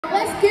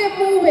let's get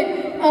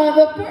moving.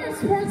 The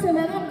first person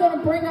that I'm going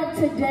to bring up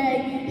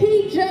today,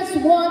 he just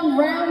won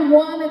round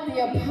 1 at the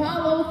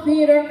Apollo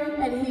Theater,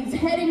 and he's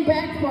heading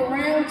back for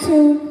round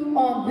 2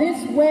 on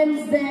this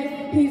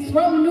Wednesday. He's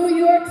from New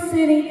York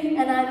City,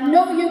 and I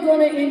know you're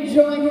going to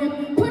enjoy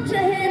him. Put your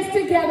hands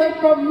together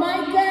for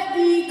Micah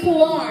E.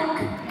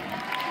 Clarke.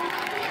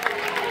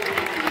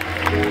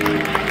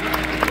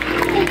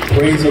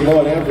 Praise the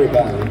Lord,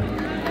 everybody.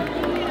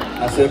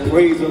 I said,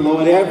 praise the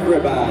Lord,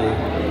 everybody.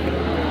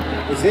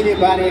 Is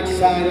anybody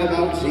excited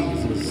about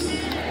Jesus?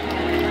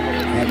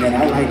 And then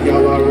I like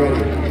y'all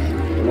already.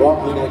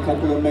 Walking in a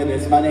couple of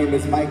minutes. My name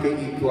is Micah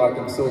E. Clarke.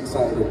 I'm so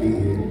excited to be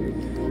here.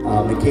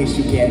 In case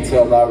you can't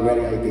tell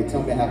already, they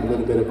tell me I have a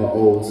little bit of an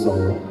old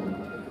soul.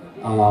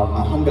 I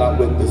hung out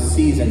with the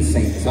seasoned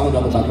saints. I don't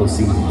know about those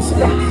seasoned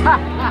saints.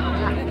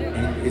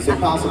 And it's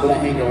impossible to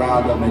hang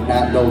around them and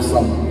not know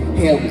some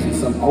hymns and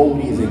some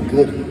oldies and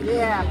goodies.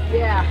 Yeah.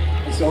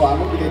 And so I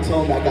remember they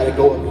told me I got to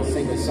go up and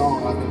sing a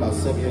song. I was about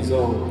 7 years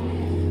old.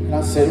 And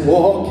I said,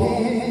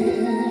 walking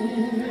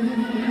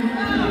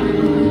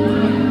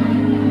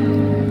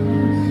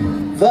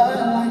the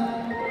light.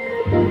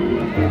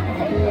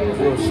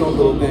 For a short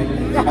little thing.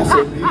 I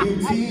said,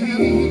 beauty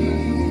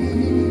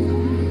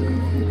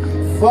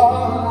for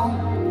light.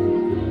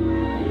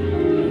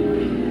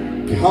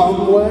 Come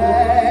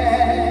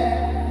where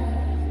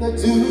the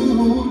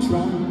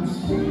dewdrops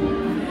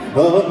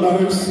of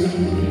mercy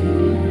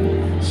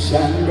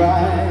shine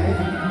bright.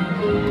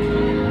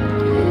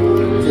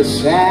 To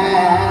shine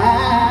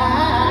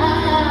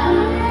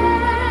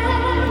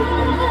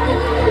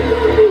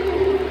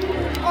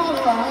all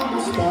around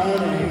this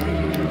morning,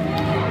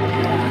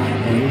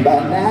 and by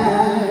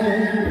night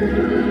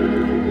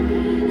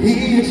he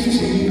is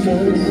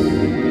Jesus,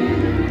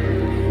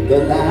 the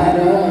light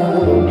of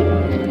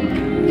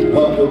the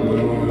world.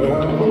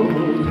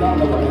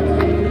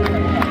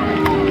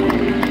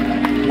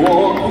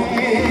 Walk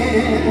in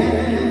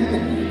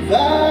the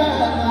light.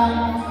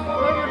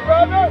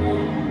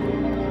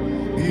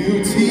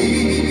 Beauty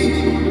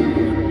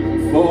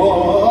for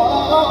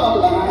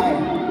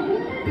life.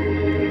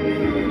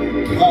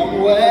 Come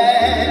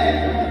where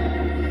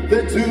the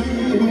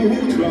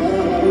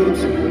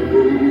dewdrops of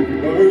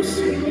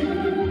mercy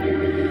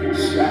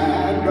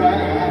shine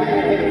bright.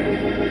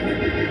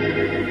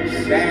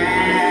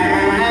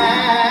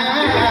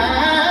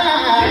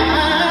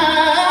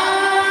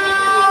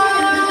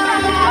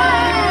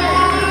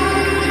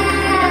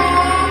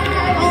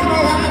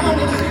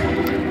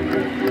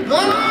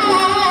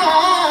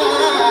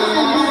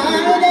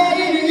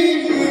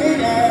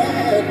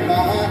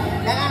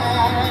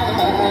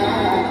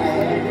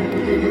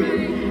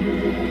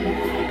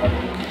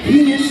 He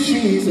is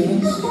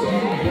Jesus.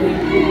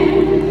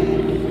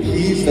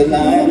 He's the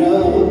light of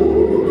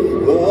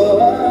the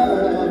world.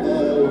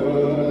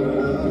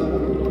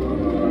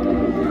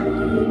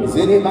 Does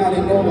anybody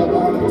know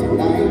about him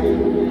tonight?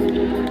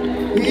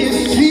 He is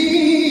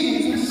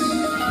Jesus,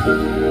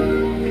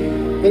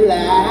 the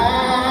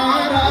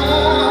light of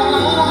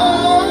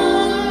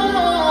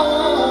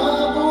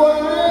the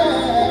world.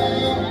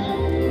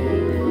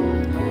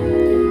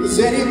 Does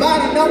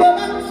anybody know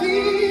about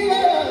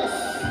Jesus?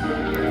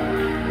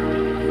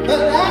 The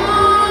light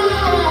of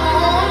the world.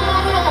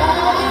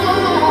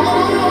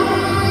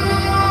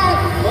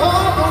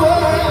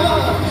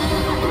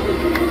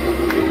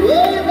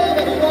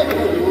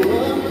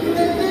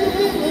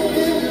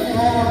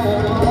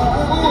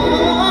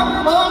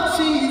 Oh,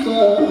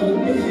 Jesus,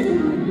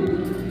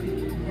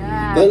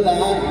 the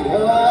light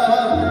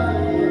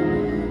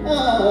of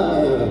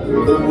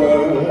the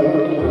world.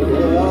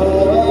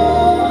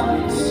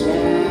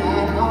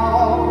 Shine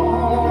all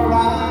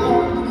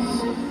around us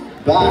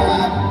by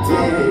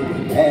day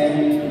and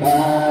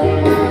by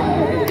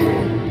night.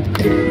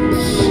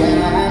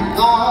 Shine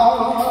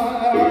all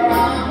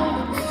around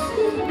us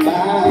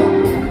by.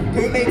 Can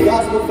we make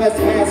Gospelfest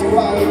fans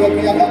quiet? Let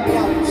me help me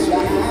out.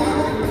 Shine.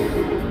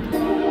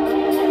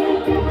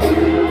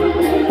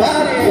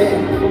 Body.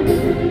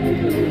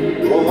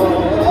 Oh,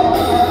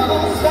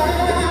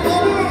 shine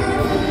on.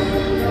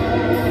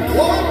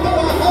 Walk through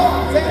our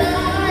homes and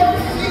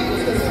eyes,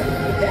 Jesus.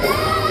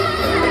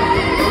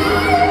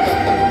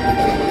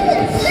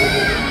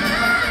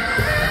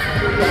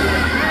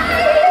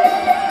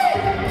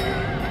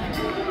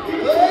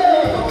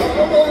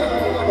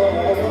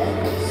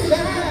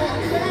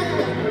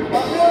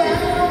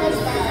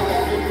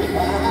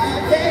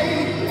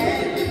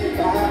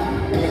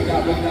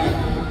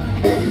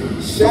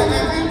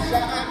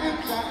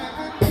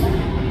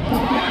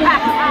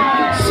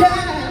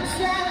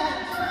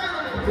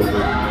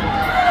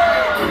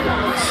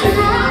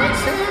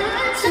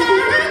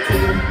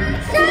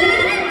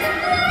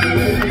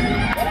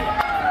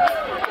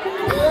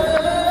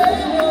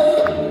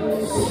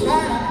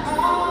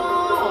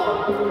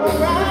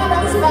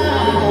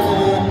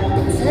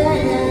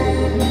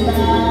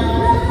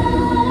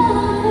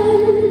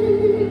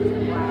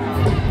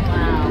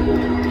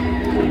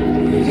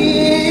 He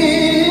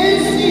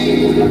is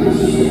Jesus.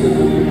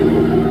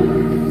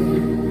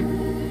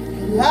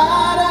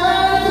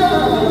 light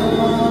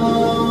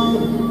of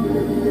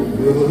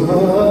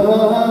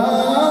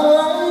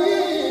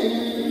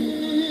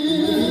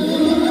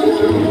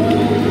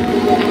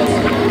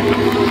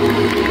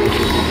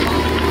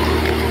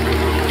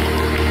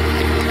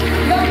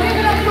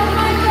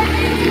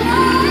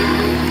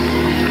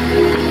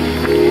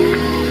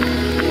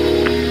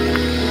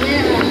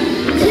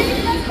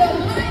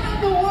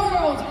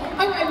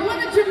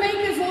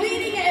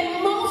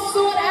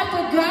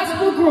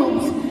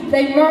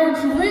They merge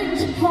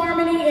rich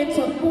harmony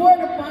into 4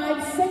 to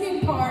 5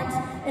 singing parts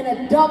in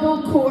a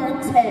double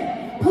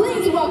quartet.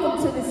 Please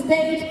welcome to the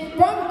stage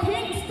from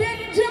Kingston,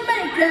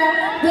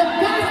 Jamaica, the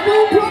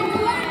Gospel